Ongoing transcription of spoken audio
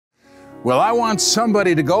Well, I want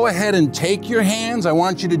somebody to go ahead and take your hands. I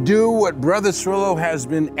want you to do what Brother Cerullo has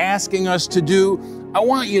been asking us to do. I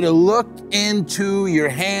want you to look into your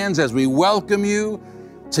hands as we welcome you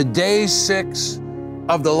to day 6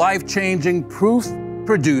 of the life-changing Proof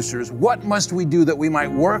Producers. What must we do that we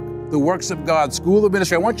might work the works of God? School of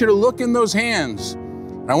Ministry. I want you to look in those hands.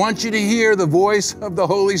 I want you to hear the voice of the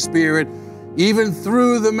Holy Spirit, even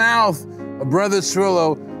through the mouth of Brother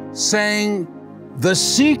Cerullo, saying the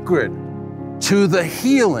secret to the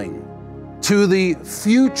healing, to the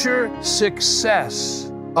future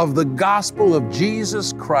success of the gospel of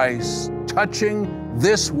Jesus Christ touching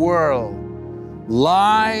this world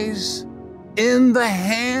lies in the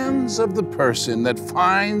hands of the person that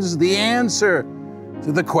finds the answer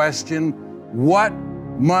to the question, what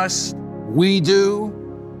must we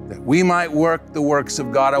do that we might work the works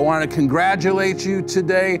of God? I want to congratulate you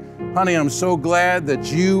today. Honey, I'm so glad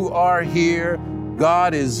that you are here.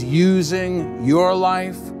 God is using your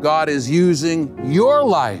life. God is using your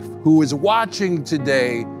life, who is watching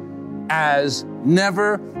today, as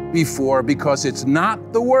never before, because it's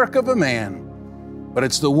not the work of a man, but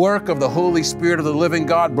it's the work of the Holy Spirit of the living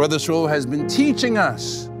God. Brother Cerullo has been teaching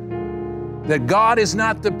us that God is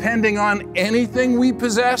not depending on anything we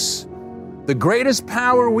possess. The greatest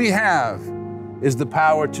power we have is the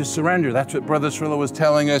power to surrender. That's what Brother Cerullo was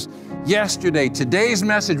telling us yesterday. Today's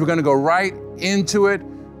message, we're going to go right into it.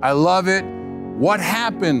 I love it. What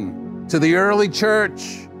happened to the early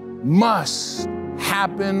church must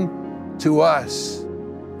happen to us.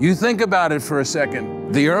 You think about it for a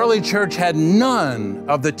second. The early church had none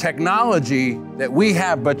of the technology that we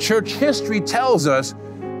have, but church history tells us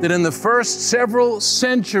that in the first several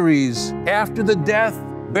centuries after the death,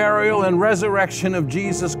 burial, and resurrection of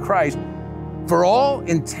Jesus Christ, for all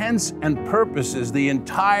intents and purposes, the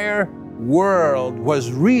entire world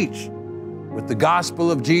was reached with the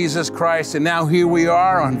gospel of Jesus Christ. And now here we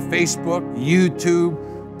are on Facebook, YouTube,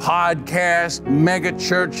 podcasts, mega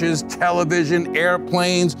churches, television,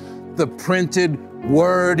 airplanes, the printed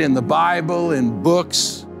word in the Bible, in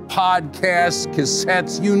books, podcasts,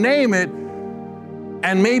 cassettes, you name it.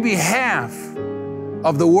 And maybe half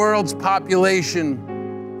of the world's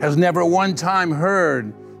population has never one time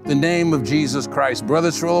heard the name of Jesus Christ. Brother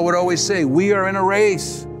Cerullo would always say, we are in a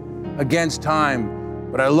race against time.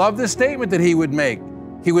 But I love the statement that he would make.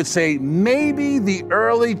 He would say, maybe the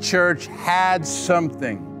early church had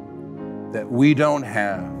something that we don't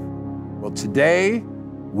have. Well, today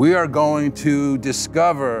we are going to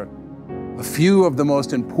discover a few of the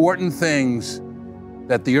most important things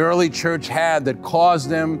that the early church had that caused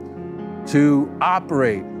them to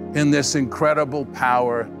operate in this incredible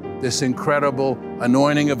power, this incredible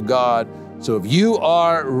anointing of God. So if you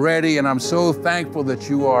are ready, and I'm so thankful that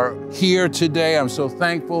you are here today, I'm so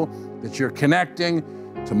thankful that you're connecting.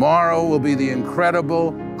 Tomorrow will be the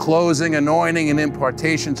incredible closing, anointing, and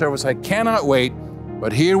impartation service. I cannot wait,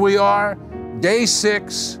 but here we are, day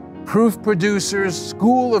 6, Proof Producers,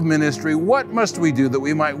 School of Ministry. What must we do that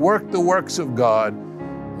we might work the works of God?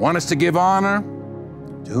 I want us to give honor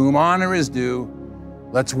to whom honor is due.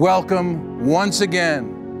 Let's welcome once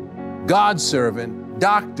again God's servant,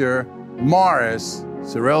 Dr. Morris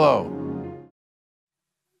Cerullo.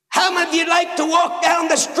 How many of you like to walk down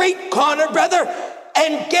the street corner, brother,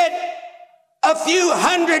 and get a few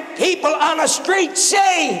hundred people on a street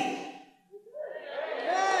saved?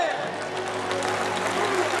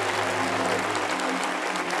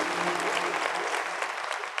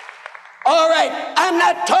 All right, I'm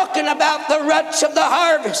not talking about the ruts of the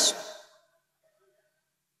harvest.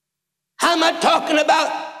 I'm not talking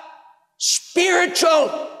about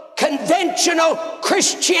spiritual, conventional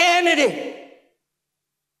Christianity.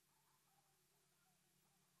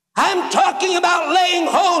 I'm talking about laying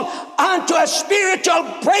hold onto a spiritual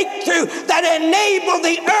breakthrough that enabled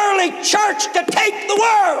the early church to take the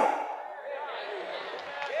world.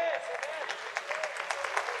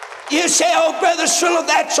 You say, oh, Brother Cerullo,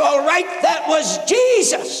 that's all right. That was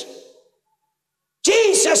Jesus.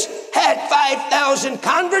 Jesus had 5,000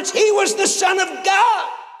 converts. He was the Son of God.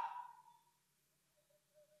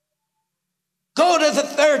 Go to the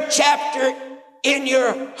 3rd chapter in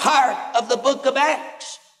your heart of the book of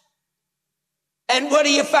Acts. And what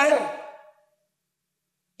do you find?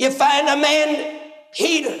 You find a man,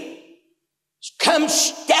 Peter, comes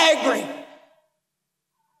staggering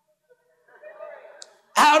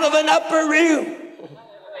out of an upper room.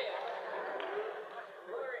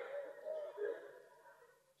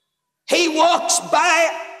 He walks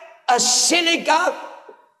by a synagogue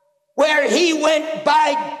where he went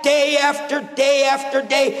by day after day after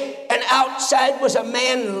day, and And outside was a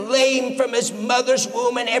man lame from his mother's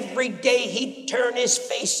womb, and every day he'd turn his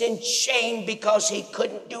face in shame because he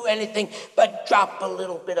couldn't do anything but drop a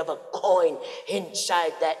little bit of a coin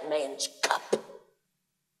inside that man's cup.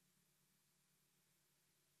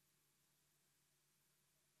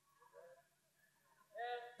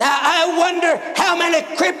 Now, I wonder how many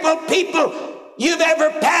crippled people you've ever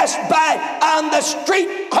passed by on the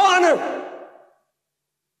street corner.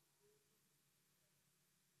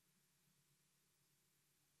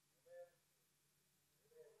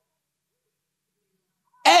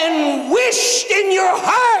 And wished in your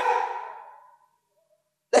heart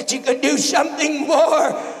that you could do something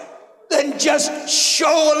more than just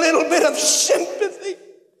show a little bit of sympathy.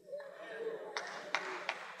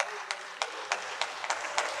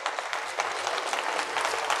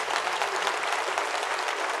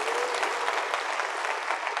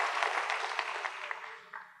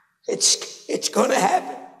 It's going to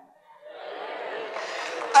happen.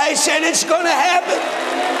 I said it's going to happen.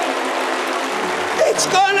 It's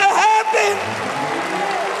going to happen.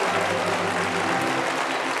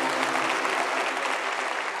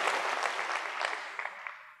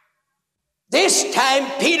 This time,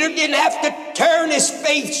 Peter didn't have to turn his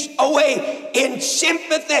face away in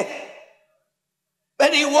sympathy,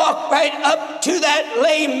 but he walked right up to that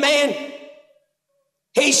lame man.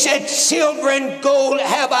 He said, silver and gold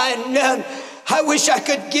have I none. I wish I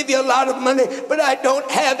could give you a lot of money, but I don't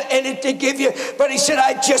have any to give you. But he said,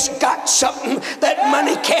 I just got something that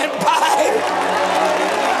money can't buy.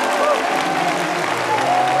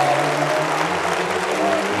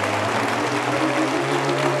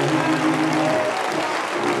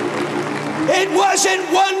 It wasn't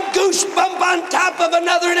one goosebump on top of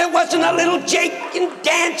another, and it wasn't a little jake and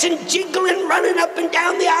dance and jiggle and running up and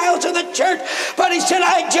down the aisles of the church. But he said,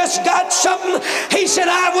 I just got something. He said,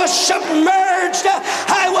 I was submerged.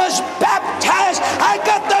 I was baptized. I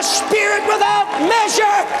got the Spirit without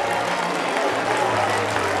measure.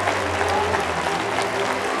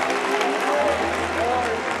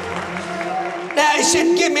 Now he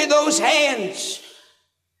said, give me those hands.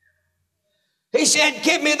 He said,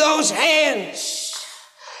 give me those hands.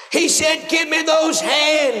 He said, give me those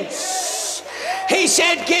hands. He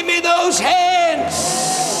said, give me those hands.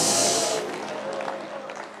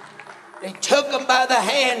 They took him by the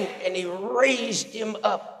hand and he raised him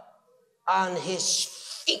up on his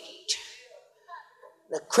feet.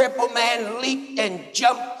 The crippled man leaped and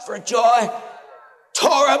jumped for joy,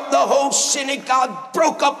 tore up the whole synagogue,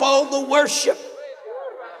 broke up all the worship.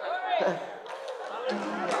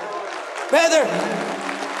 Brother,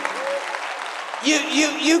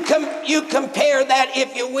 you compare that,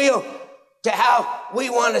 if you will, to how we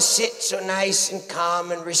want to sit so nice and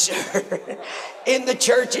calm and reserved in the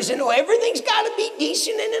churches, and everything's got to be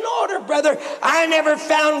decent and in order, brother. I never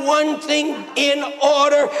found one thing in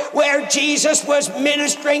order where Jesus was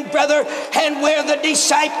ministering, brother, and where the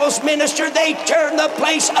disciples ministered. They turned the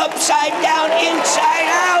place upside down, inside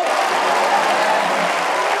out.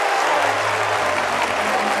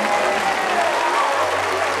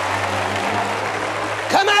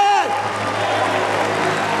 Come on!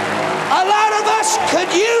 A lot of us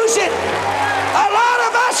could use it. A lot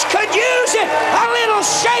of us could use it. A little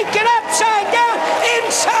shaking upside down,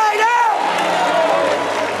 inside out.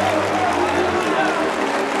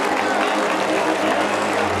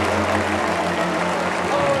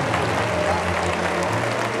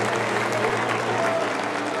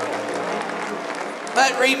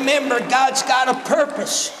 But remember, God's got a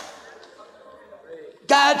purpose.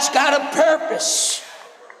 God's got a purpose.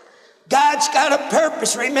 God's got a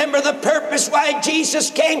purpose. Remember the purpose why Jesus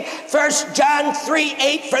came. 1 John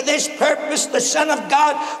 3:8, for this purpose the Son of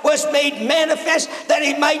God was made manifest, that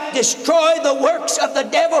he might destroy the works of the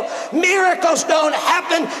devil. Miracles don't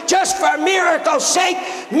happen just for miracles' sake.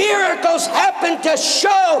 Miracles happen to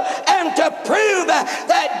show and to prove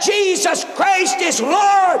that Jesus Christ is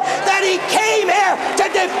Lord, that he came here to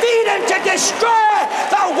defeat and to destroy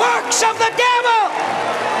the works of the devil.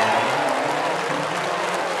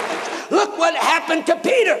 Look what happened to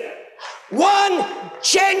Peter. One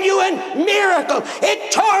genuine miracle.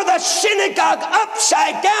 It tore the synagogue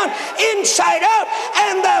upside down, inside out,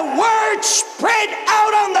 and the word spread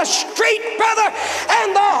out on the street, brother,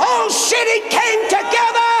 and the whole city came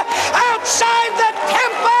together outside the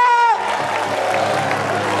temple.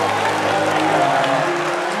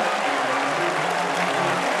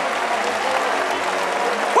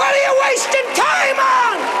 What are you wasting time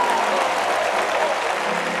on?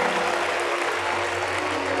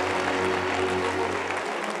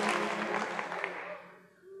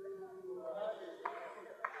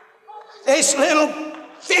 This little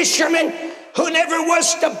fisherman who never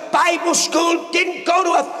was to Bible school, didn't go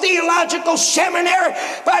to a theological seminary,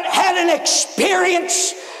 but had an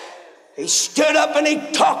experience. He stood up and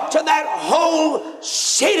he talked to that whole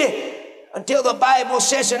city until the Bible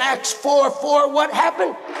says in Acts 4:4, what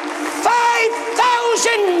happened?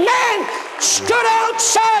 5,000 men stood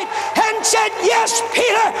outside and said, yes,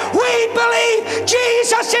 Peter, we believe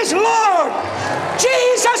Jesus is Lord.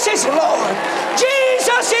 Jesus is Lord.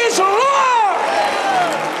 Jesus is Lord.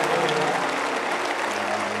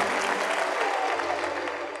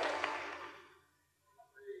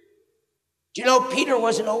 Do you know Peter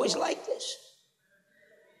wasn't always like this?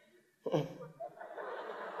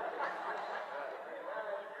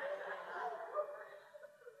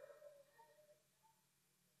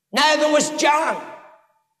 Neither was John,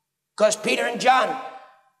 because Peter and John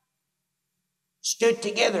stood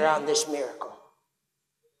together on this miracle.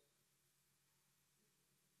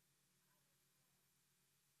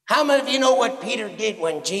 How many of you know what Peter did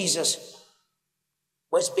when Jesus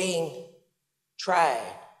was being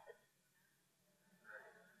tried?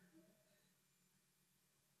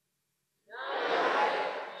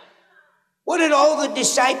 What did all the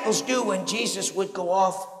disciples do when Jesus would go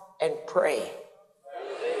off and pray?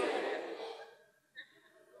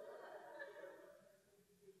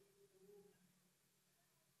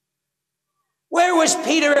 Where was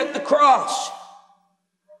Peter at the cross?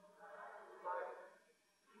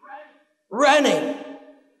 Running,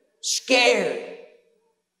 scared,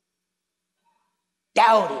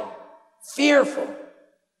 doubting, fearful,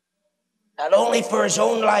 not only for his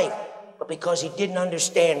own life, but because he didn't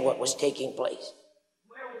understand what was taking place.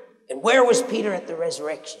 And where was Peter at the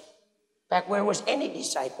resurrection? In fact, where was any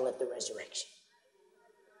disciple at the resurrection?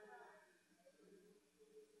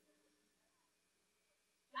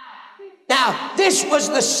 Now, this was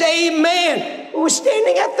the same man who was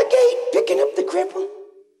standing at the gate picking up the cripple.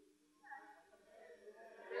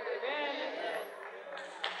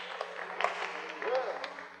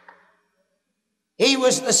 He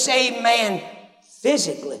was the same man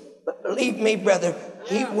physically, but believe me, brother,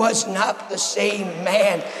 he was not the same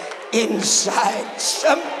man inside.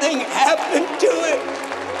 Something happened to him.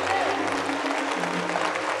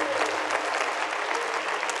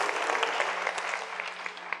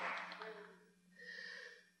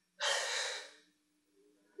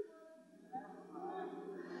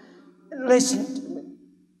 Listen to me.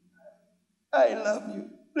 I love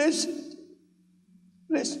you. Listen to me.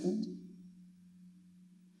 Listen to me.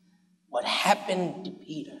 What happened to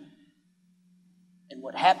Peter and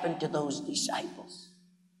what happened to those disciples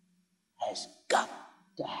has got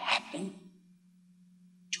to happen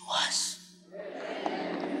to us.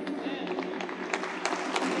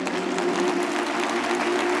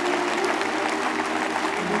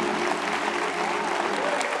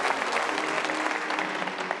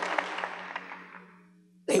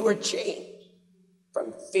 They were changed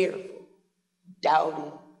from fearful,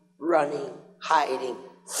 doubting, running, hiding,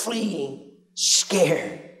 fleeing,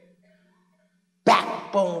 scared,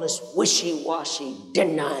 backboneless, wishy-washy,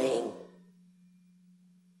 denying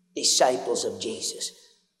disciples of Jesus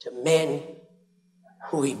to men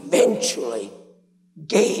who eventually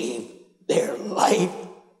gave their life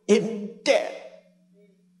in death.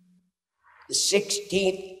 The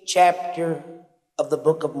 16th chapter of the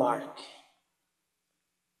book of Mark,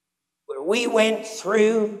 where we went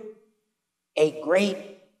through a great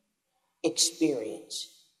experience,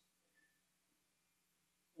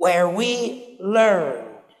 where we learned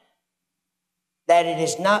that it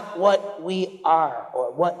is not what we are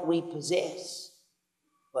or what we possess,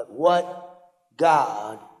 but what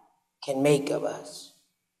God can make of us.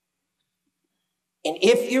 And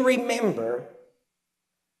if you remember,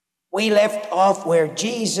 we left off where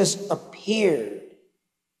Jesus appeared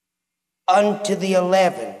unto the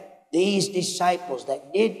 11, these disciples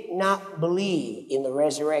that did not believe in the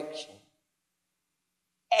resurrection.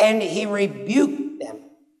 And he rebuked them,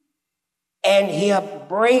 and he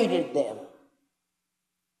upbraided them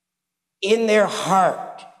in their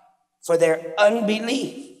heart for their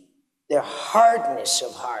unbelief, their hardness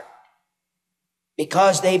of heart,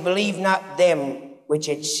 because they believed not them which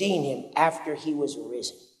had seen him after he was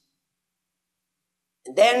risen.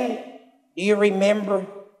 And then, do you remember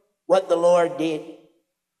what the Lord did?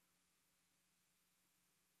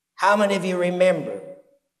 How many of you remember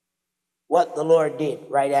what the Lord did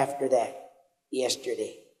right after that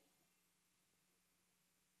yesterday?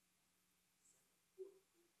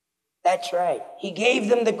 That's right. He gave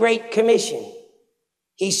them the Great Commission.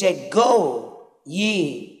 He said, go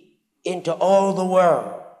ye into all the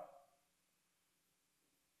world.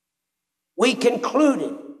 We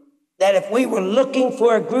concluded that if we were looking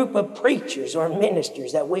for a group of preachers or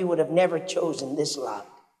ministers, that we would have never chosen this lot.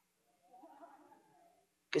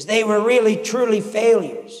 Because they were really, truly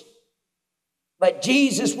failures. But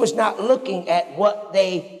Jesus was not looking at what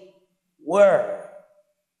they were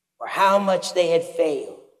or how much they had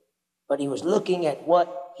failed, but he was looking at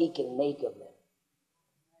what he can make of them.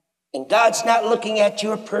 And God's not looking at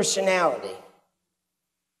your personality.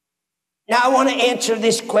 Now I want to answer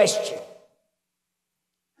this question.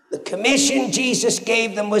 The commission Jesus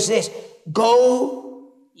gave them was this: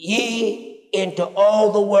 go ye into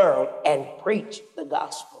all the world and preach the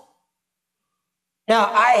gospel.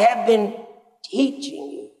 Now I have been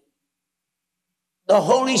teaching you. The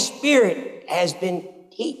Holy Spirit has been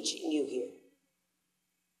teaching you here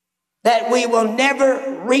that we will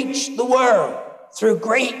never reach the world through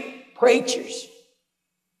great preachers.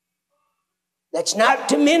 That's not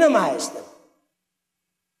to minimize them,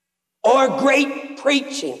 or great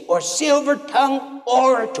preaching, or silver-tongued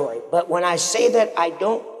oratory. But when I say that, I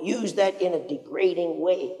don't use that in a degrading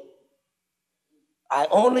way. I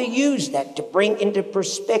only use that to bring into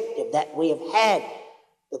perspective that we have had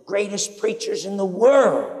the greatest preachers in the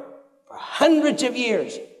world for hundreds of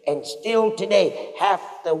years, and still today, half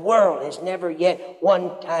the world has never yet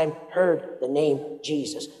one time heard the name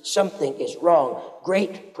Jesus. Something is wrong.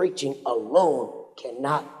 Great preaching alone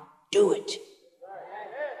cannot do it.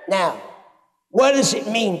 Now, what does it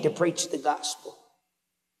mean to preach the gospel?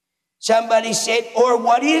 Somebody said, or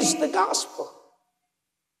what is the gospel?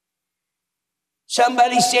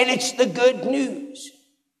 Somebody said it's the good news.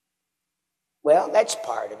 Well, that's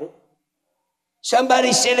part of it.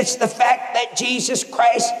 Somebody said it's the fact that Jesus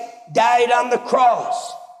Christ died on the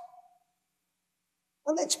cross.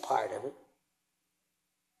 Well, that's part of it.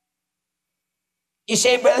 You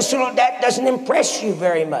say, Brother Cerullo, that doesn't impress you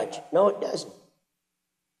very much. No, it doesn't.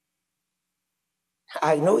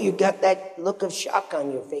 I know you got that look of shock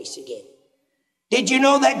on your face again. Did you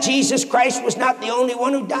know that Jesus Christ was not the only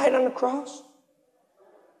one who died on the cross?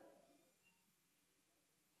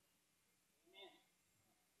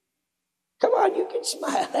 Come on, you can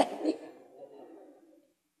smile at me.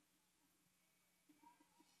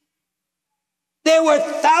 There were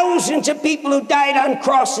thousands of people who died on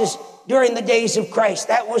crosses during the days of Christ.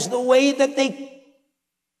 That was the way that they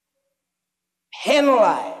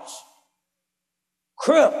penalized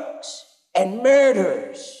crooks and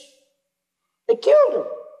murderers. They killed them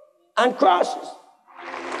on crosses.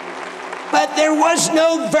 But there was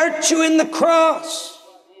no virtue in the cross.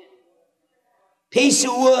 Piece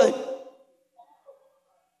of wood.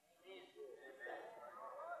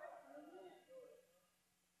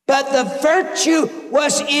 But the virtue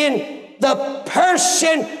was in the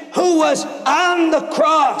person who was on the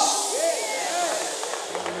cross.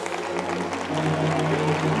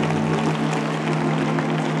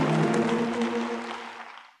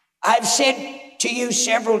 I've said to you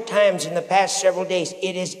several times in the past several days,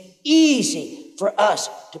 it is easy for us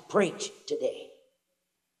to preach today.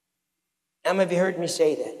 How many of you heard me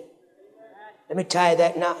say that? Let me tie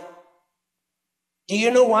that knot. Do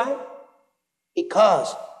you know why?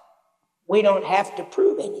 Because we don't have to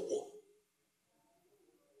prove anything.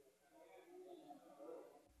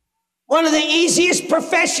 One of the easiest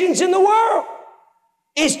professions in the world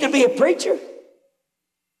is to be a preacher.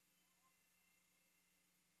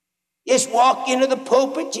 Just walk into the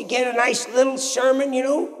pulpit, you get a nice little sermon,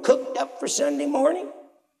 cooked up for Sunday morning.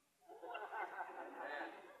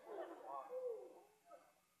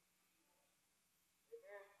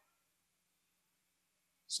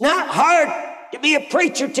 It's not hard to be a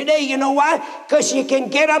preacher today. You know why? Because you can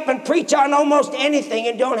get up and preach on almost anything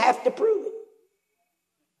and don't have to prove it.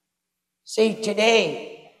 See,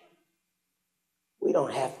 today, we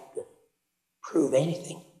don't have to prove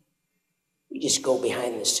anything. We just go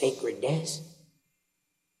behind the sacred desk.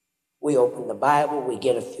 We open the Bible, we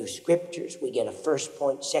get a few scriptures, we get a first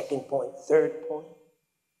point, second point, third point.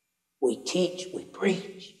 We teach, we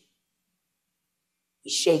preach.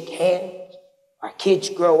 We shake hands. Our kids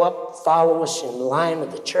grow up, follow us in line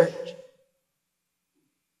with the church.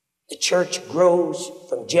 The church grows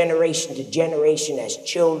from generation to generation as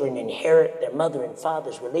children inherit their mother and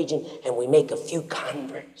father's religion, and we make a few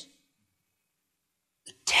converts.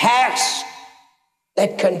 The task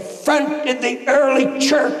that confronted the early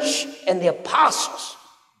church and the apostles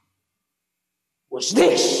was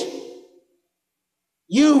this: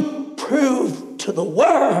 you prove to the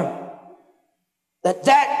world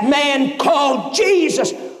that man called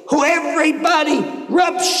Jesus, who everybody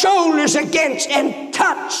rubbed shoulders against and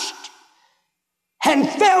touched and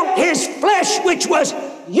felt his flesh, which was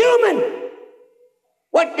human.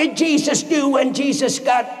 What did Jesus do when Jesus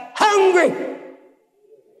got hungry?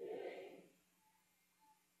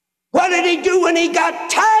 did he do when he got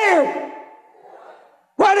tired?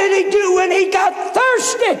 What did he do when he got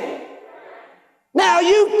thirsty? Now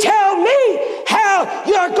you tell me how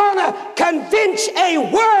you're going to convince a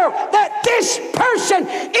world that this person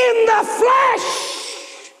in the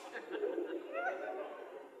flesh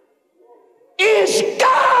is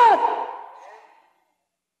God.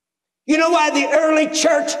 You know why the early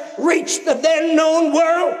church reached the then known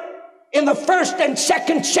world in the 1st and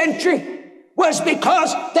 2nd century? Was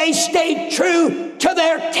because they stayed true to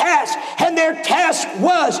their task. And their task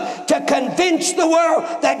was to convince the world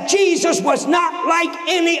that Jesus was not like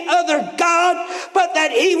any other God, but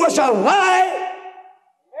that he was alive.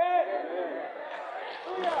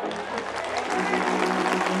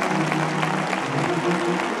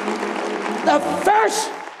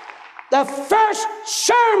 The first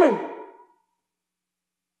sermon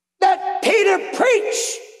that Peter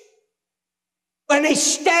preached, when he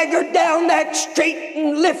staggered down that street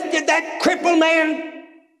and lifted that crippled man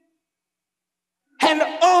and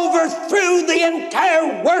overthrew the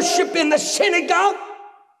entire worship in the synagogue.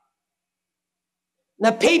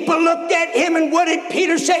 The people looked at him, and what did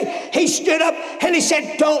Peter say? He stood up and he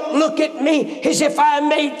said, "Don't look at me as if I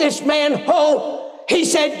made this man whole." He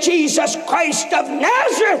said, "Jesus Christ of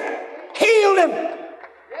Nazareth healed him."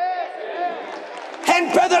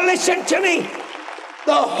 And brother, listen to me.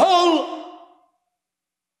 The whole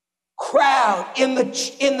crowd in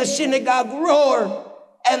the synagogue roared,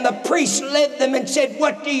 and the priest led them and said,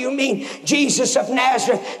 "What do you mean, Jesus of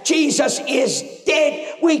Nazareth? Jesus is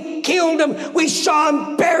dead. We killed him. We saw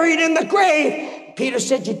him buried in the grave." Peter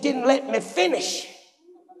said, "You didn't let me finish."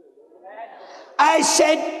 I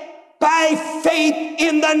said, "By faith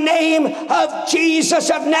in the name of Jesus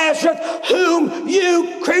of Nazareth, whom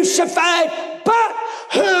you crucified, but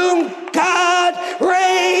whom God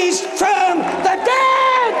raised from the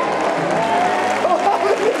dead."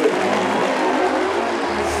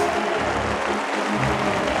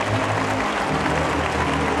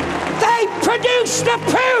 They produced the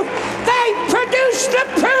proof. They produced the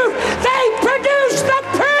proof. They produced the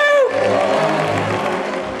proof.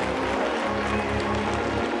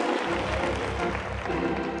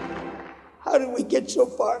 How did we get so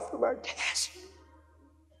far from our task?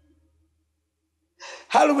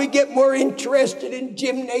 How do we get more interested in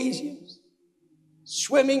gymnasiums,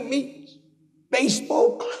 swimming meets,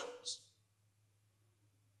 baseball clubs?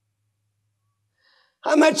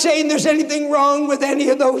 I'm not saying there's anything wrong with any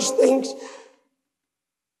of those things,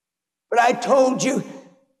 but I told you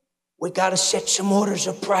we got to set some orders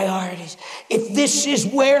of priorities. If this is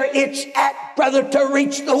where it's at, brother, to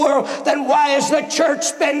reach the world, then why is the church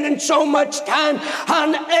spending so much time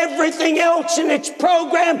on everything else in its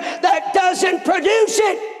program that doesn't produce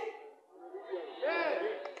it?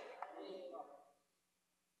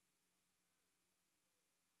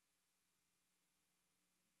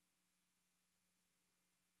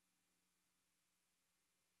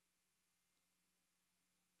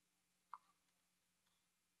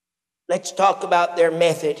 Let's talk about their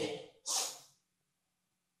method. Do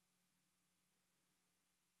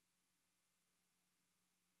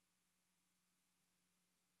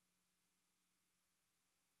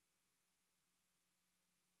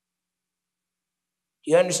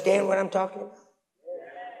you understand what I'm talking about?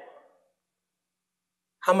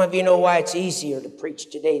 How many of you know why it's easier to preach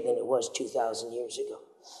today than it was 2,000 years ago?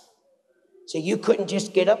 So you couldn't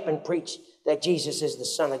just get up and preach that Jesus is the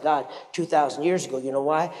Son of God 2,000 years ago. You know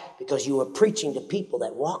why? Because you were preaching to people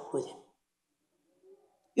that walked with him.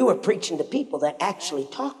 You were preaching to people that actually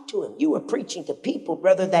talked to him. You were preaching to people,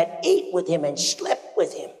 brother, that ate with him and slept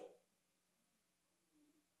with him.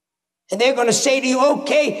 And they're going to say to you,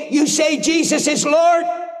 "Okay, you say Jesus is Lord,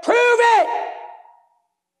 prove it.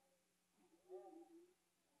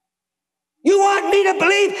 You want me to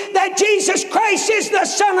believe that Jesus Christ is the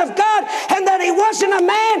Son of God and that he wasn't a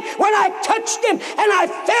man when I touched him and I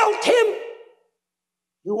felt him?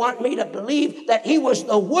 You want me to believe that he was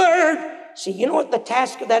the Word?" See, you know what the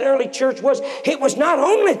task of that early church was? It was not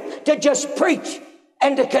only to just preach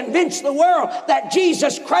and to convince the world that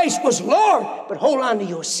Jesus Christ was Lord, but hold on to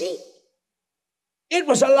your seat. It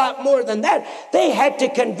was a lot more than that. They had to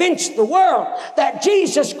convince the world that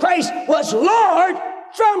Jesus Christ was Lord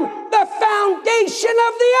from the foundation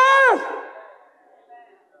of the earth.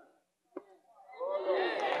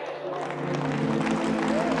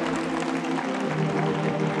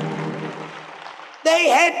 They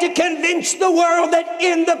had to convince the world that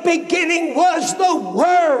in the beginning was the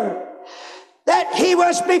Word, that he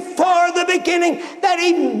was before the beginning, that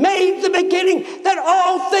he made the beginning, that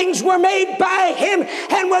all things were made by him,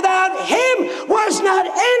 and without him was not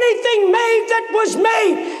anything made that was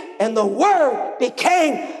made. And the Word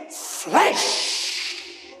became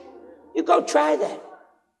flesh. You go try that.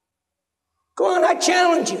 Go on, I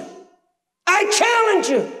challenge you. I challenge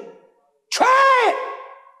you. Try it.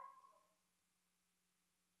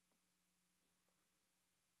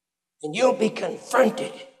 And you'll be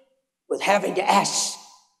confronted with having to ask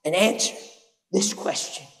and answer this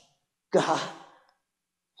question. God,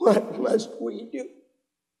 what must we do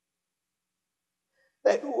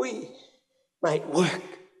that we might work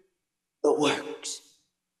the works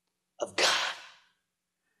of God?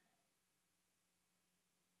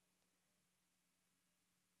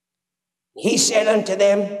 He said unto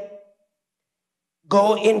them,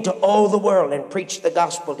 go into all the world and preach the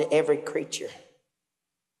gospel to every creature.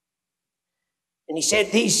 And he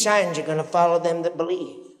said, these signs are going to follow them that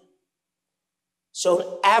believe.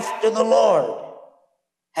 So after the Lord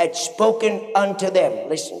had spoken unto them,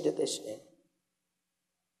 listen to this now.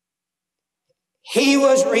 He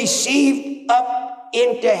was received up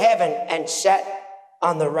into heaven and sat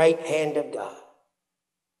on the right hand of God.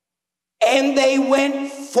 And they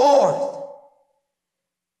went forth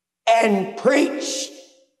and preached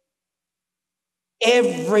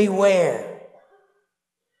everywhere.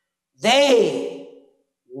 They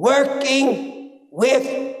working with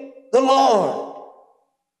the Lord.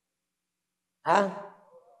 Huh?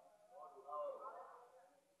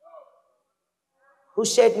 Who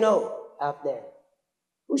said no out there?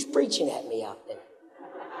 Who's preaching at me out there?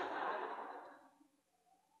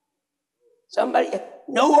 Somebody?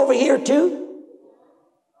 No over here too?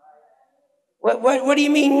 What do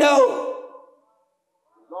you mean no?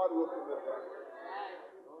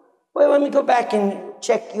 Well, let me go back and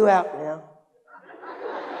check you out now.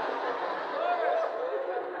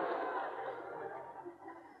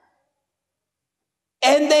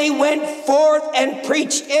 And they went forth and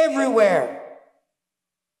preached everywhere.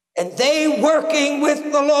 And they working with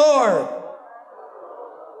the Lord.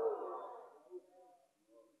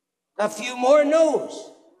 A few more no's.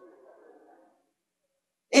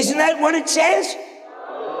 Isn't that what it says?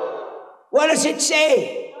 What does it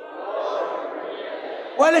say?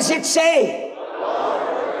 What does it say?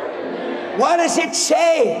 What does it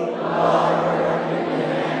say?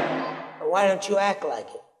 Why don't you act like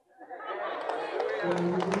it?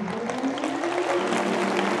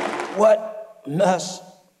 What must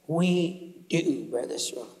we do, Brother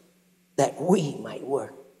Cerullo, that we might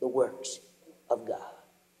work the works of God?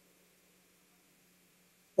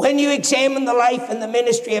 When you examine the life and the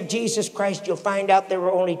ministry of Jesus Christ, you'll find out there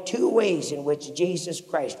were only two ways in which Jesus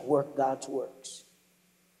Christ worked God's works.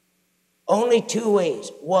 Only two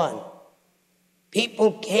ways. One,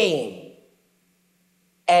 people came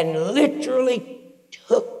and literally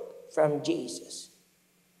took from Jesus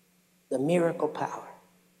the miracle power.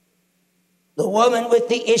 The woman with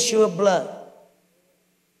the issue of blood,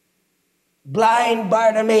 blind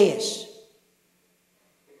Bartimaeus,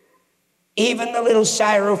 even the little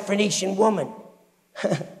Syrophoenician woman,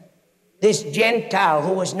 this Gentile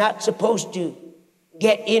who was not supposed to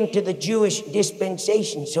get into the Jewish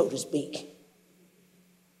dispensation, so to speak,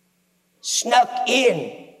 snuck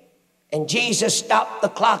in, and Jesus stopped the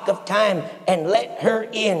clock of time and let her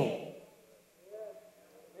in.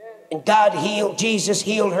 And Jesus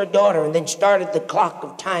healed her daughter and then started the clock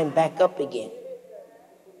of time back up again.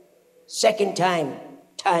 Second time,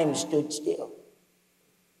 time stood still.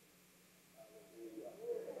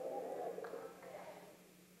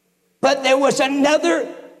 But there was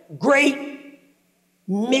another great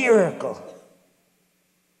miracle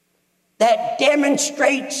that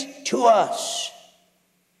demonstrates to us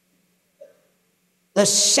the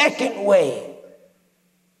second way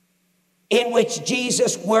in which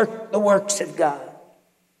Jesus worked the works of God.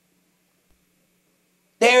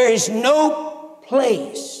 There is no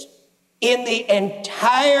place in the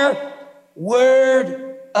entire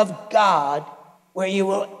Word of God where you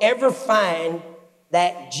will ever find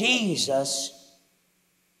that Jesus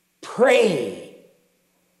prayed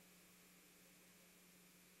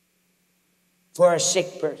for a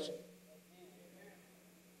sick person.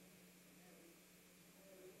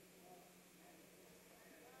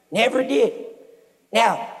 Never did.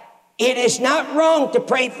 Now, it is not wrong to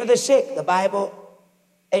pray for the sick. The Bible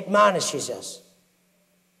admonishes us.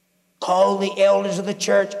 Call the elders of the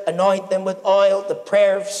church, anoint them with oil. The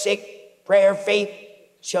prayer of faith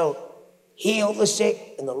shall heal the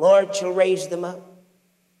sick, and the Lord shall raise them up.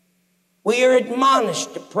 We are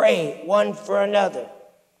admonished to pray one for another.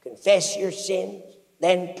 Confess your sins,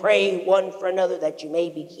 then pray one for another that you may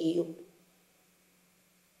be healed.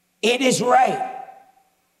 It is right.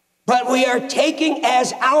 But we are taking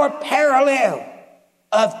as our parallel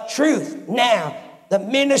of truth now the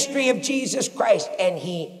ministry of Jesus Christ, and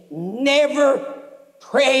he never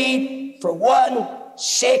prayed for one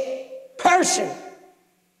sick person.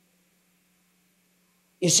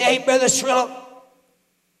 You say, Brother Cerullo,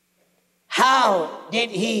 how did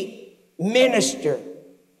he minister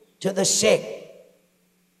to the sick?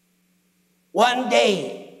 One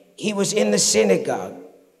day he was in the synagogue,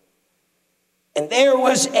 and there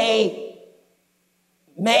was a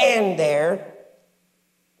man there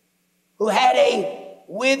who had a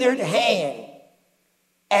withered hand.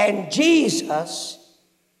 And Jesus,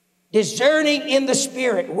 discerning in the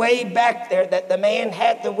spirit way back there that the man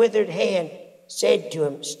had the withered hand, said to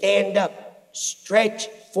him, stand up, stretch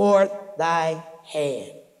forth thy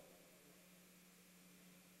hand.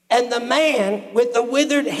 And the man with the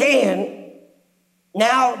withered hand,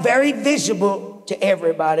 now very visible to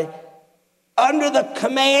everybody, under the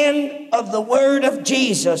command of the word of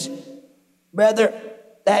Jesus, brother,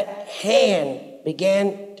 that hand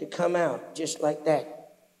began to come out just like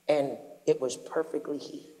that. And it was perfectly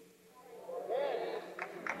healed.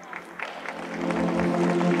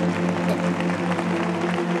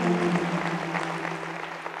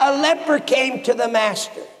 A leper came to the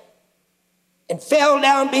master and fell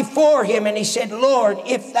down before him, and he said, Lord,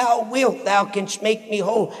 if thou wilt, thou canst make me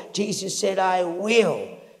whole. Jesus said, I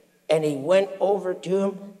will. And he went over to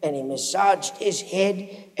him, and he massaged his head,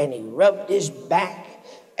 and he rubbed his back,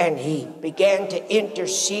 and he began to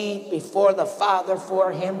intercede before the Father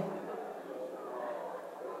for him.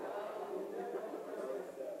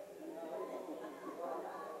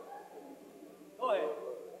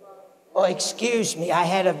 Oh, excuse me, I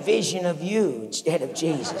had a vision of you instead of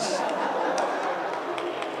Jesus.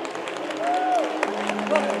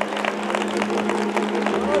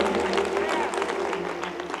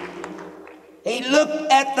 He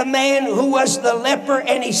looked at the man who was the leper,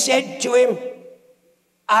 and he said to him,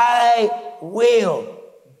 I will,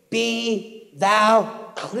 be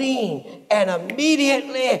thou clean. And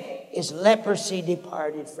immediately his leprosy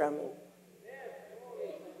departed from him.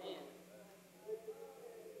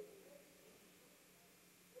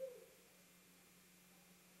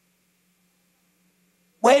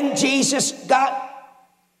 When Jesus got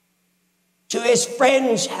to his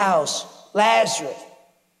friend's house, Lazarus,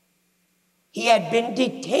 he had been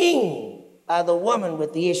detained by the woman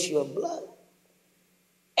with the issue of blood.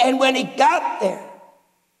 And when he got there,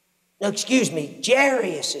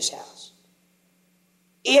 Jairus' house,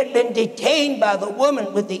 he had been detained by the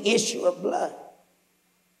woman with the issue of blood.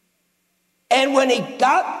 And when he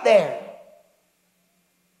got there,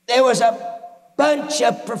 there was a bunch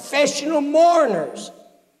of professional mourners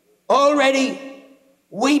already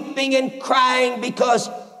weeping and crying because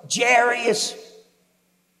Jairus,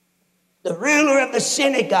 the ruler of the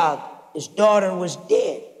synagogue, his daughter was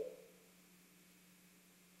dead.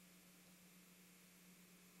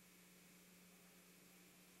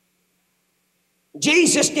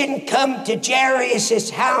 Jesus didn't come to Jairus'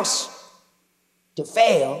 house to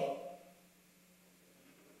fail.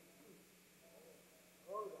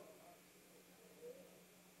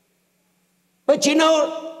 But you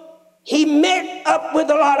know, he met up with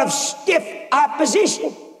a lot of stiff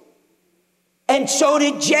opposition. And so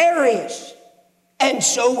did Jairus. And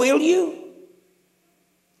so will you.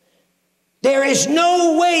 There is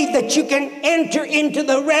no way that you can enter into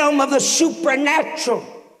the realm of the supernatural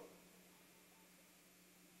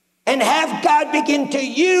and have God begin to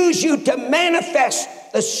use you to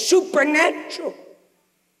manifest the supernatural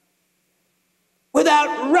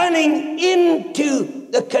without running into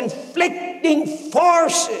the conflicting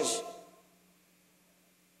forces.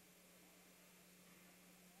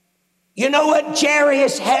 You know what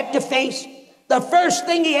Jairus had to face? The first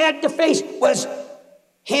thing he had to face was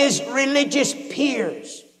his religious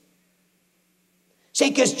peers. See,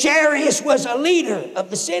 because Jairus was a leader of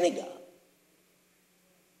the synagogue.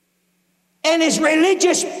 And his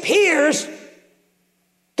religious peers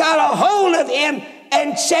got a hold of him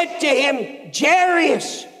and said to him,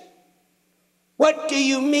 Jairus, what do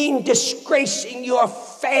you mean disgracing your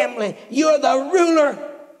family? You're the ruler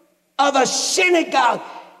of a synagogue,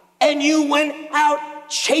 and you went out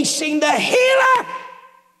chasing the healer.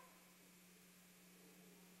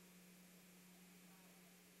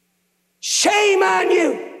 Shame on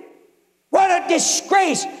you. What a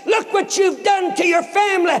disgrace. Look what you've done to your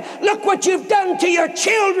family. Look what you've done to your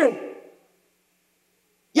children.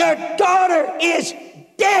 Your daughter is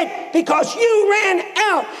dead because you ran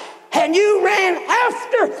out and you ran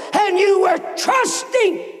after and you were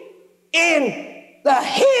trusting in the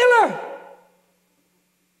healer.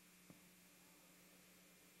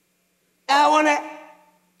 I want to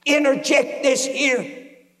interject this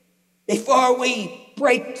here before we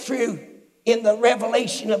break through in the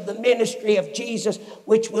revelation of the ministry of Jesus,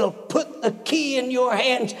 which will put the key in your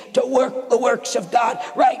hands to work the works of God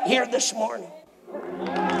right here this morning.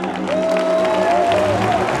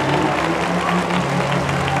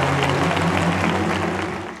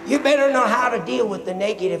 You better know how to deal with the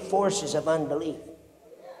negative forces of unbelief.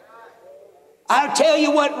 I'll tell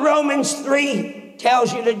you what Romans 3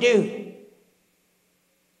 tells you to do.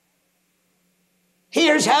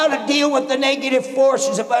 Here's how to deal with the negative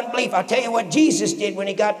forces of unbelief. I'll tell you what Jesus did when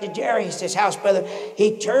he got to Jairus' house, brother.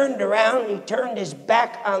 He turned around, he turned his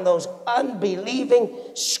back on those unbelieving,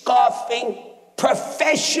 scoffing,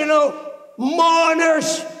 professional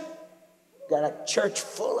mourners. Got a church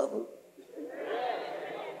full of them.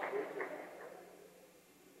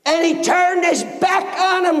 And he turned his back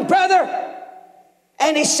on them, brother.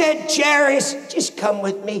 And he said, Jairus, just come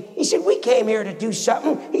with me. He said, we came here to do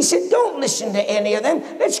something. He said, don't listen to any of them.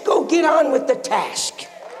 Let's go get on with the task.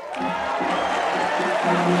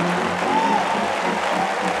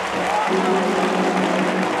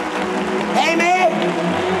 Amen.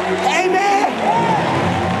 Amen.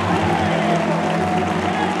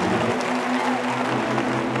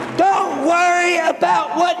 Don't worry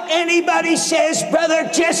about what anybody says, brother.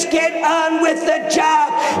 Just get on with the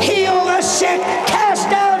job. Heal the sick, cast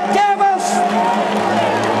out devils,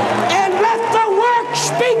 and let the work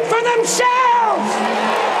speak for themselves.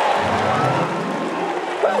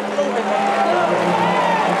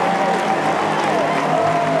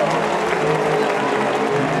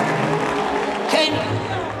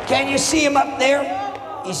 Can you see him up there?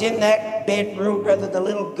 He's in that bedroom, brother. The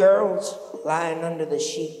little girl's lying under the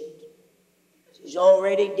sheet. She's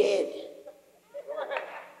already dead.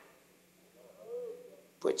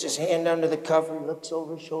 Puts his hand under the cover, looks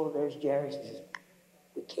over his shoulder. There's Jairus. He says,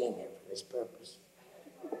 we came here for this purpose.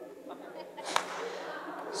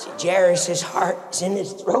 See, Jairus' heart is in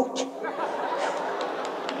his throat.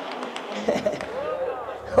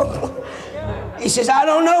 He says, I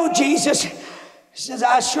don't know, Jesus. He says,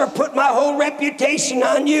 I sure put my whole reputation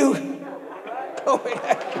on you. Glory to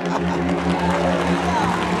God.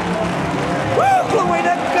 Woo, glory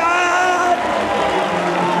to God.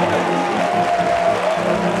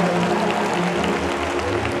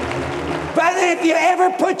 Brother, if you ever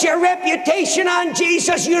put your reputation on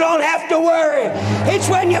Jesus, you don't have to worry. It's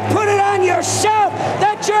when you put it on yourself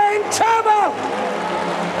that you're in trouble.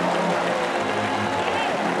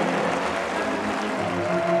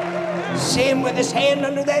 See him with his hand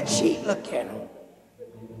under that sheet. Look at him.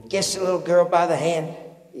 Gets the little girl by the hand.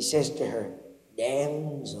 He says to her,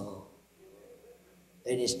 damsel.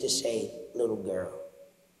 That is to say, little girl.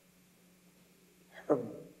 Her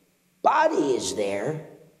body is there,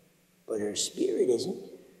 but her spirit isn't.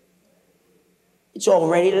 It's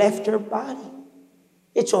already left her body.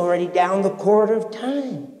 It's already down the corridor of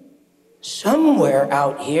time. Somewhere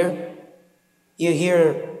out here, you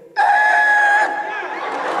hear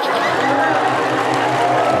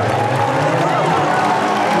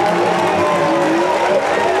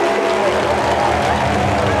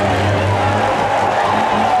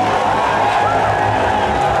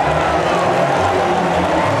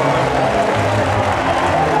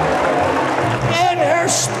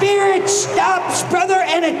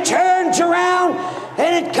and it turns around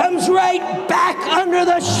and it comes right back under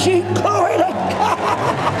the sheet. Glory to God.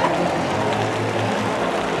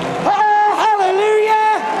 Oh,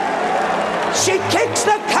 hallelujah. She kicks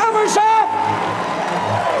the covers off.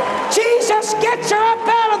 Jesus gets her up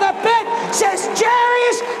out of the bed, says,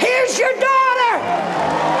 Jairus, here's your daughter.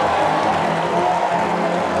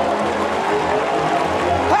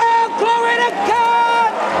 Oh, glory to God.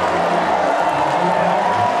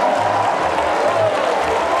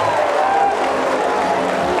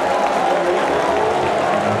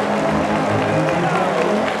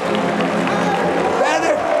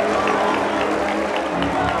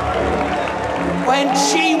 When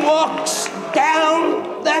she walks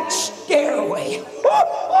down that stairway,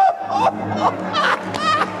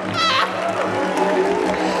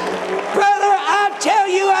 brother, I'll tell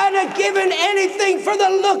you, I'd have given anything for the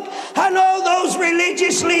look on all those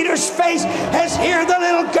religious leaders' face as here the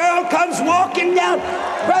little girl comes walking down.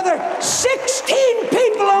 Brother, 16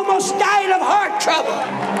 people almost died of heart trouble.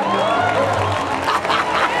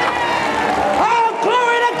 Oh,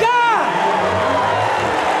 glory to God.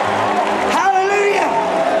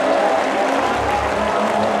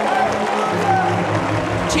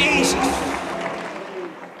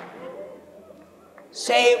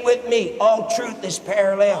 Say it with me. All truth is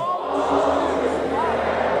parallel.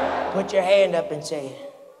 Put your hand up and say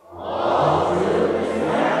it. All truth is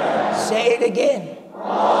parallel. Say it again.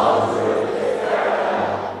 All truth is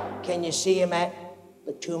parallel. Can you see him at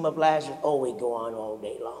the tomb of Lazarus. Oh, we go on all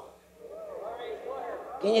day long.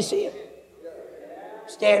 Can you see him?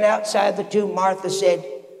 Standing outside the tomb, Martha said,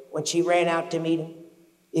 when she ran out to meet him,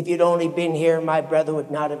 if you'd only been here, my brother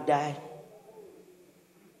would not have died.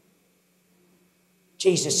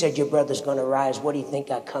 Jesus said, your brother's going to rise. What do you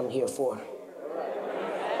think I come here for?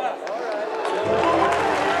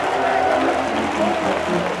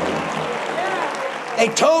 They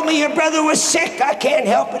told me your brother was sick. I can't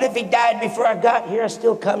help it if he died before I got here. I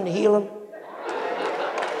still come to heal him.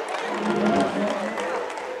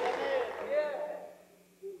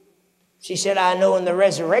 She said, I know in the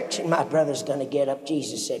resurrection my brother's going to get up.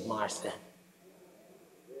 Jesus said, Martha,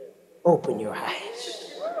 open your eyes.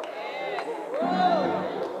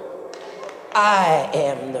 I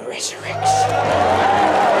am the resurrection.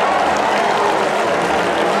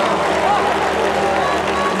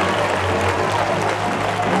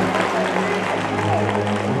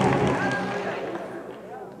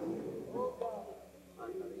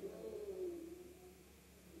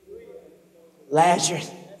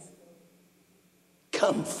 Lazarus,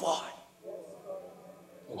 come forth.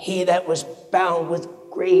 And he that was bound with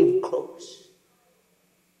grave clothes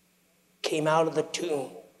came out of the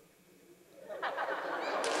tomb.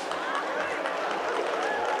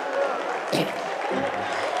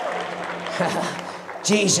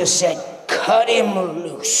 Jesus said, cut him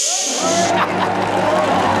loose.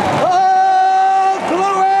 Oh,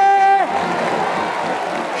 glory!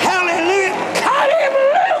 Hallelujah! Cut him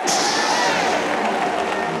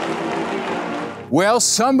loose! Well,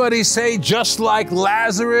 somebody say, just like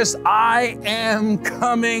Lazarus, I am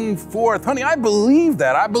coming forth. Honey, I believe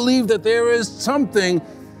that. I believe that there is something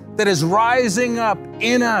that is rising up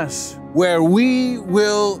in us where we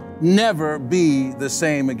will never be the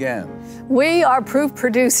same again. We are proof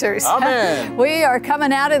producers. Amen. We are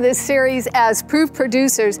coming out of this series as proof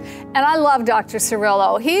producers. And I love Dr.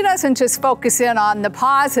 Cerullo. He doesn't just focus in on the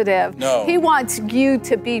positive. No. He wants you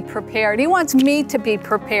to be prepared. He wants me to be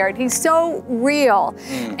prepared. He's so real.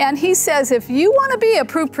 And he says, if you want to be a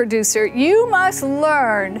proof producer, you must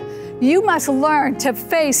learn to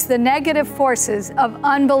face the negative forces of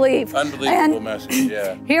unbelief. Unbelievable message,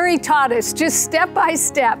 yeah. Here he taught us just step by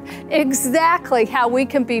step exactly how we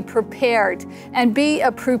can be prepared and be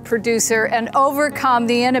a proof producer and overcome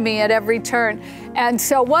the enemy at every turn. And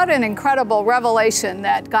so what an incredible revelation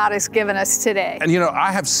that God has given us today. And you know,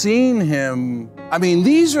 I have seen him. I mean,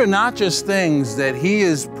 these are not just things that he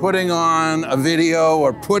is putting on a video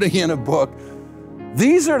or putting in a book.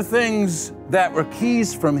 These are things that were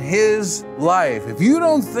keys from his life. If you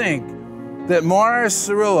don't think that Morris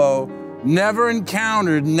Cerullo never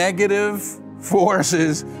encountered negative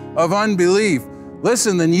forces of unbelief,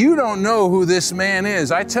 listen, then you don't know who this man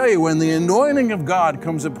is. I tell you, when the anointing of God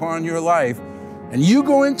comes upon your life and you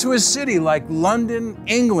go into a city like London,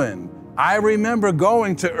 England, I remember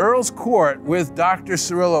going to Earl's Court with Dr.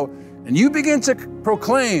 Cerullo, and you begin to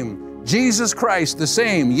proclaim Jesus Christ the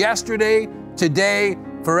same yesterday, today,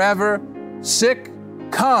 forever. Sick,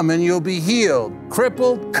 come and you'll be healed.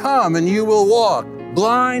 Crippled, come and you will walk.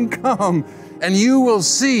 Blind, come and you will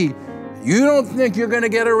see. You don't think you're going to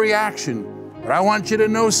get a reaction, but I want you to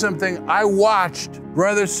know something. I watched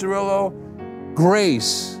Brother Cerullo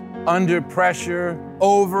grace under pressure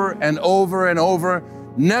over and over and over,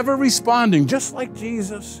 never responding, just like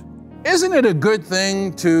Jesus. Isn't it a good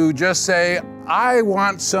thing to just say, I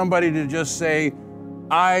want somebody to just say,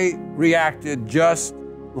 I reacted just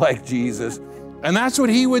like Jesus. And that's what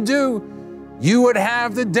he would do. You would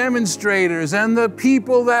have the demonstrators and the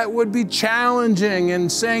people that would be challenging and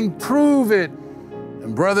saying, prove it.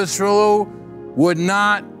 And Brother Cerullo would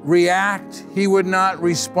not react. He would not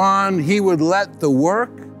respond. He would let the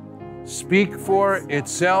work speak for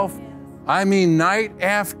itself. I mean, night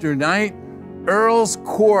after night, Earl's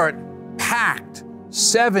Court packed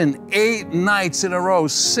 7, 8 nights in a row,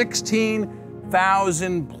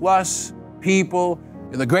 16,000 plus people.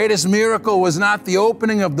 The greatest miracle was not the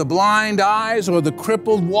opening of the blind eyes or the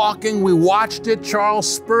crippled walking. We watched it. Charles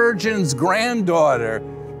Spurgeon's granddaughter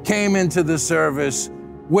came into the service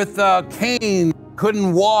with a cane,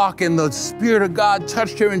 couldn't walk, and the Spirit of God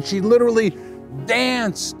touched her, and she literally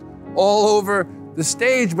danced all over the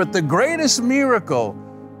stage. But the greatest miracle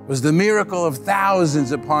was the miracle of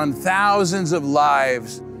thousands upon thousands of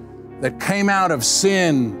lives that came out of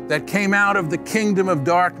sin, that came out of the kingdom of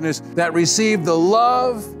darkness, that received the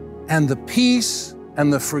love and the peace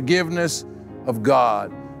and the forgiveness of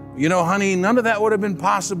God. You know, honey, none of that would have been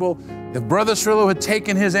possible if Brother Cerullo had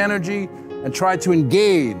taken his energy and tried to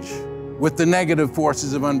engage with the negative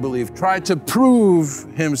forces of unbelief, tried to prove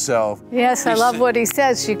himself. Yes, I love what he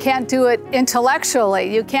says. You can't do it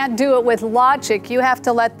intellectually. You can't do it with logic. You have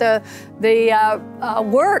to let the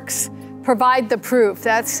works provide the proof.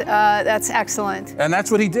 That's excellent. And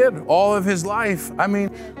that's what he did all of his life. I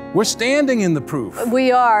mean, we're standing in the proof.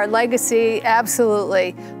 We are. Legacy,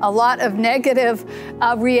 absolutely. A lot of negative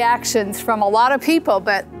reactions from a lot of people,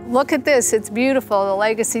 but look at this. It's beautiful, the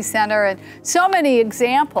Legacy Center, and so many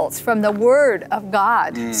examples from the Word of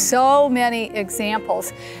God. So many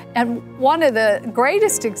examples. And one of the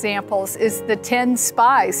greatest examples is the 10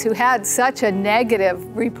 spies who had such a negative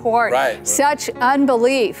report, such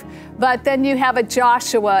unbelief. But then you have a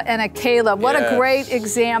Joshua and a Caleb. What a great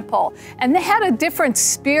example. And they had a different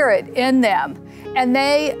spirit in them. And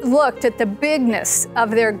they looked at the bigness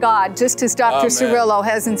of their God, just as Dr. Cerullo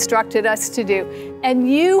has instructed us to do.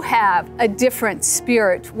 And you have a different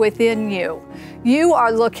spirit within you. You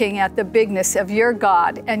are looking at the bigness of your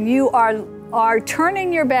God, and you are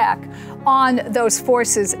turning your back on those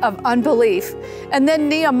forces of unbelief. And then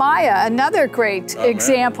Nehemiah, another great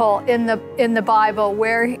example in the Bible,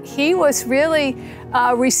 where he was really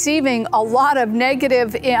receiving a lot of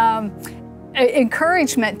negative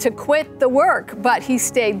encouragement to quit the work, but he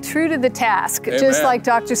stayed true to the task, just like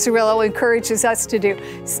Dr. Cerullo encourages us to do.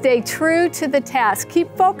 Stay true to the task.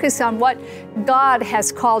 Keep focused on what God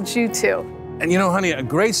has called you to. And you know, honey, a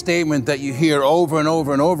great statement that you hear over and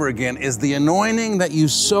over and over again is the anointing that you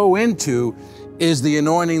sow into is the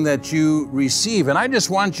anointing that you receive. And I just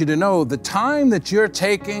want you to know the time that you're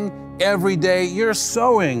taking every day, you're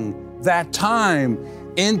sowing that time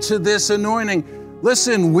into this anointing.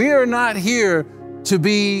 Listen, we are not here to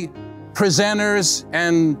be presenters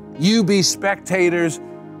and you be spectators,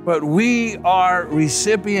 but we are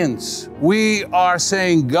recipients. We are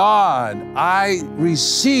saying, God, I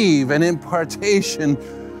receive an impartation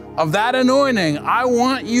of that anointing. I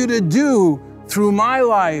want you to do through my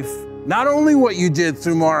life, not only what you did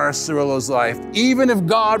through Morris Cerullo's life, even if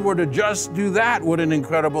God were to just do that, what an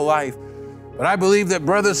incredible life. But I believe that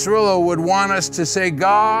Brother Cerullo would want us to say,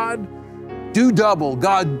 God, do double.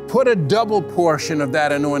 God, put a double portion of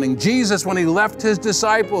that anointing. Jesus, when he left his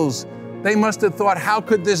disciples, they must have thought, how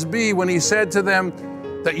could this be, when he said to them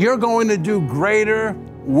that you're going to do greater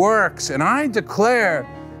works. And I declare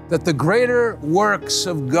that the greater works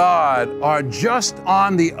of God are just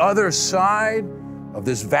on the other side of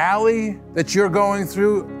this valley that you're going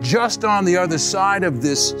through, just on the other side of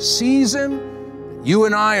this season you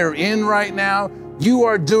and I are in right now. You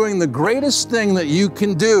are doing the greatest thing that you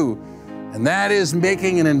can do, and that is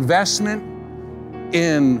making an investment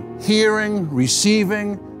in hearing,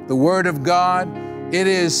 receiving the Word of God. It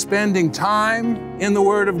is spending time in the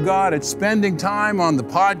Word of God. It's spending time on the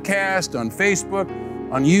podcast, on Facebook,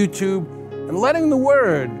 on YouTube, and letting the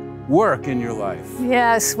Word work in your life.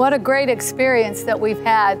 Yes, what a great experience that we've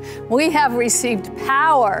had. We have received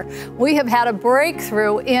power. We have had a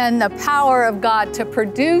breakthrough in the power of God to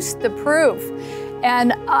produce the proof.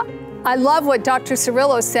 And I love what Dr.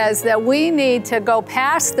 Cerullo says, that we need to go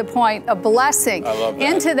past the point of blessing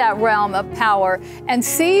into that realm of power and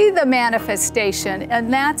see the manifestation.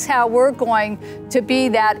 And that's how we're going to be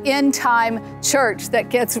that end-time church that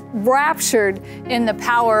gets raptured in the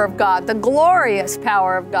power of God, the glorious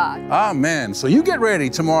power of God. Amen. So you get ready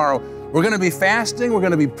tomorrow. We're going to be fasting. We're going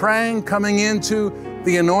to be praying, coming into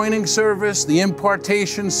the anointing service, the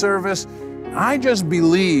impartation service. I just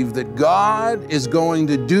believe that God is going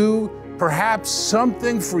to do perhaps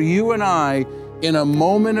something for you and I in a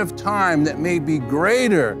moment of time that may be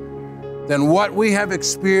greater than what we have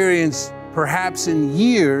experienced perhaps in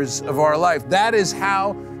years of our life. That is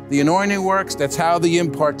how the anointing works. That's how the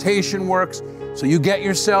impartation works. So you get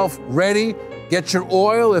yourself ready. Get your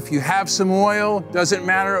oil. If you have some oil, doesn't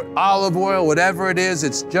matter, olive oil, whatever it is,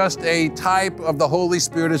 it's just a type of the Holy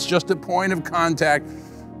Spirit. It's just a point of contact.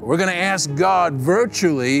 We're going to ask God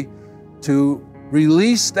virtually to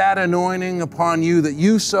release that anointing upon you that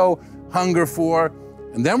you so hunger for.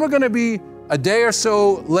 And then we're going to be a day or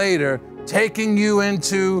so later taking you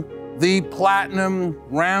into the Platinum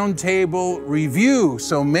Roundtable Review.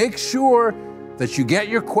 So make sure that you get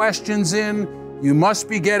your questions in. You must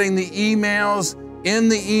be getting the emails. In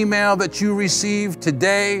the email that you receive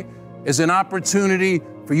today is an opportunity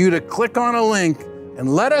for you to click on a link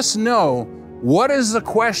and let us know what is the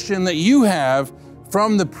question that you have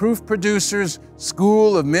from the Proof Producers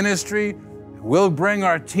School of Ministry. We'll bring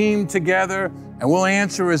our team together and we'll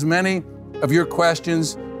answer as many of your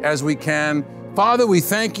questions as we can. Father, we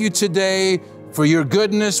thank you today for your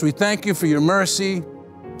goodness. We thank you for your mercy.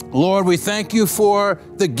 Lord, we thank you for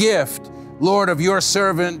the gift, Lord, of your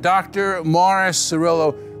servant, Dr. Morris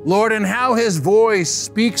Cerullo. Lord, and how his voice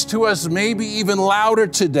speaks to us maybe even louder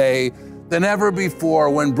today than ever before.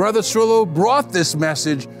 When Brother Cerullo brought this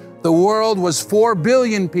message, the world was 4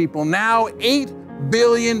 billion people, now 8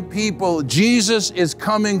 billion people. Jesus is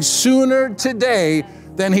coming sooner today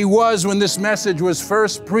than he was when this message was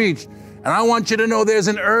first preached. And I want you to know there's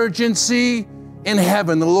an urgency in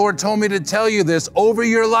heaven. The Lord told me to tell you this over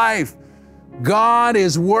your life. God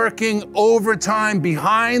is working overtime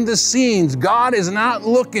behind the scenes. God is not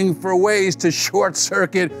looking for ways to short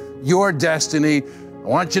circuit your destiny. I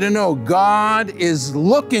want you to know God is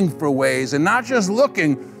looking for ways, and not just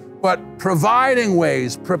looking, but providing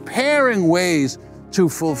ways, preparing ways to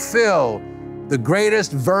fulfill the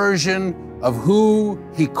greatest version of who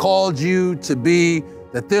he called you to be,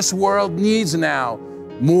 that this world needs now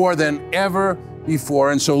more than ever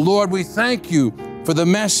before. And so, Lord, we thank you for the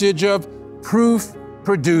message of proof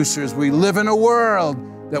producers. We live in a world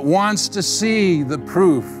that wants to see the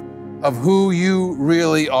proof of who you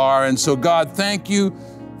really are. And so, God, thank you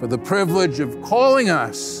for the privilege of calling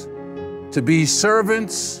us to be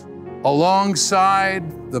servants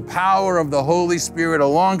alongside the power of the Holy Spirit,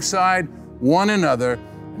 alongside one another.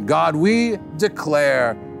 And God, we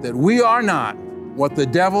declare that we are not what the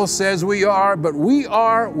devil says we are, but we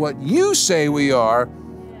are what you say we are.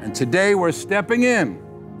 And today we're stepping in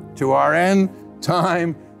to our end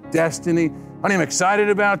time destiny. Honey, I'm excited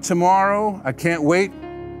about tomorrow. I can't wait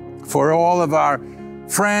for all of our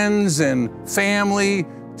friends and family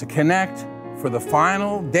to connect for the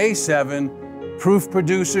final day 7 Proof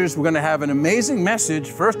Producers. We're going to have an amazing message,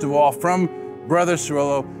 first of all, from Brother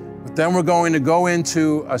Cerullo, but then we're going to go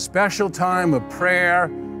into a special time of prayer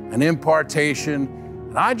and impartation.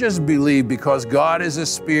 And I just believe, because God is a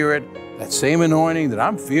spirit, that same anointing that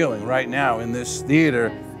I'm feeling right now in this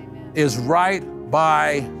theater is right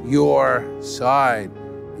by your side.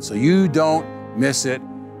 And so you don't miss it.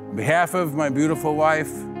 On behalf of my beautiful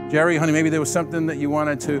wife, Jerry, honey, maybe there was something that you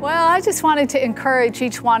wanted to... Well, I just wanted to encourage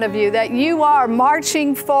each one of you that you are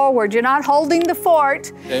marching forward. You're not holding the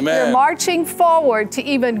fort. Amen. You're marching forward to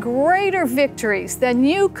even greater victories than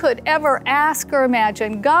you could ever ask or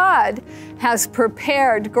imagine. God has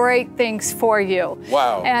prepared great things for you.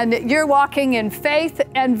 Wow. And you're walking in faith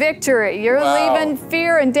and victory. You're leaving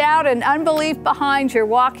fear and doubt and unbelief behind. You're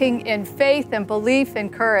walking in faith and belief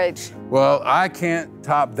and courage. Well, I can't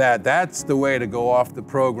top that. That's the way to go off the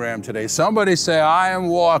program today. Somebody say, I am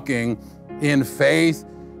walking in faith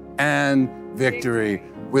and victory.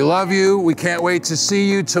 We love you. We can't wait to see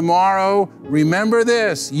you tomorrow. Remember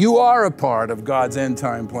this, you are a part of God's end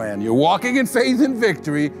time plan. You're walking in faith and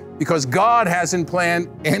victory because God hasn't planned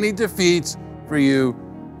any defeats for you.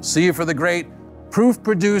 See you for the great Proof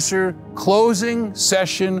Producer closing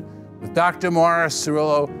session with Dr. Morris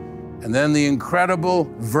Cerullo, and then the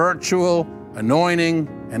incredible virtual anointing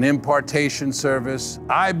and impartation service.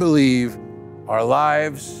 I believe our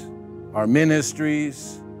lives, our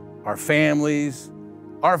ministries, our families,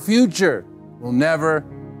 our future will never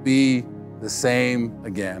be the same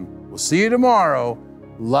again. We'll see you tomorrow,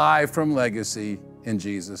 live from Legacy, in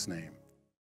Jesus' name.